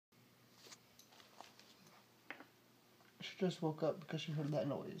just woke up because she heard that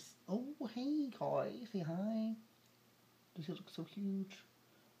noise. Oh, hey, guys. Say hi. Does he look so huge?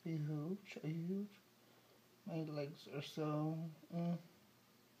 Huge, huge. My legs are so...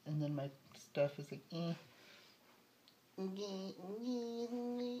 And then my stuff is like... She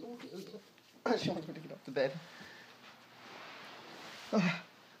wants me to get off the bed.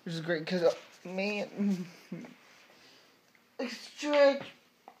 Which is great because, man... Stretch!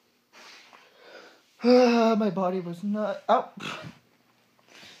 My body was not... Oh!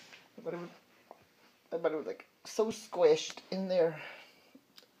 My body was like so squished in there.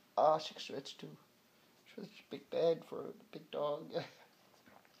 She can stretch too. She was a big bed for a big dog.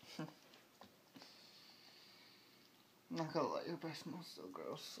 I'm not gonna lie, your breath smells so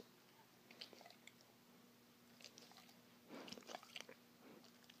gross.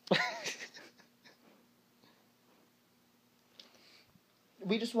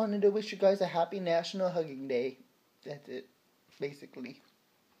 We just wanted to wish you guys a happy National Hugging Day. That's it, basically.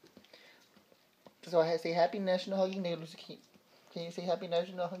 So I say happy National Hugging Day. Can you say happy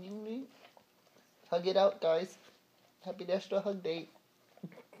National Hugging Day? Hug it out, guys. Happy National Hug Day.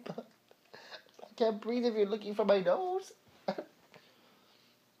 I can't breathe if you're looking for my nose.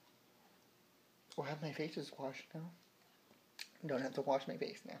 Well, my face is washed now. Don't have to wash my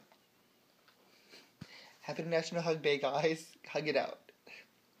face now. Happy National Hug Day, guys. Hug it out.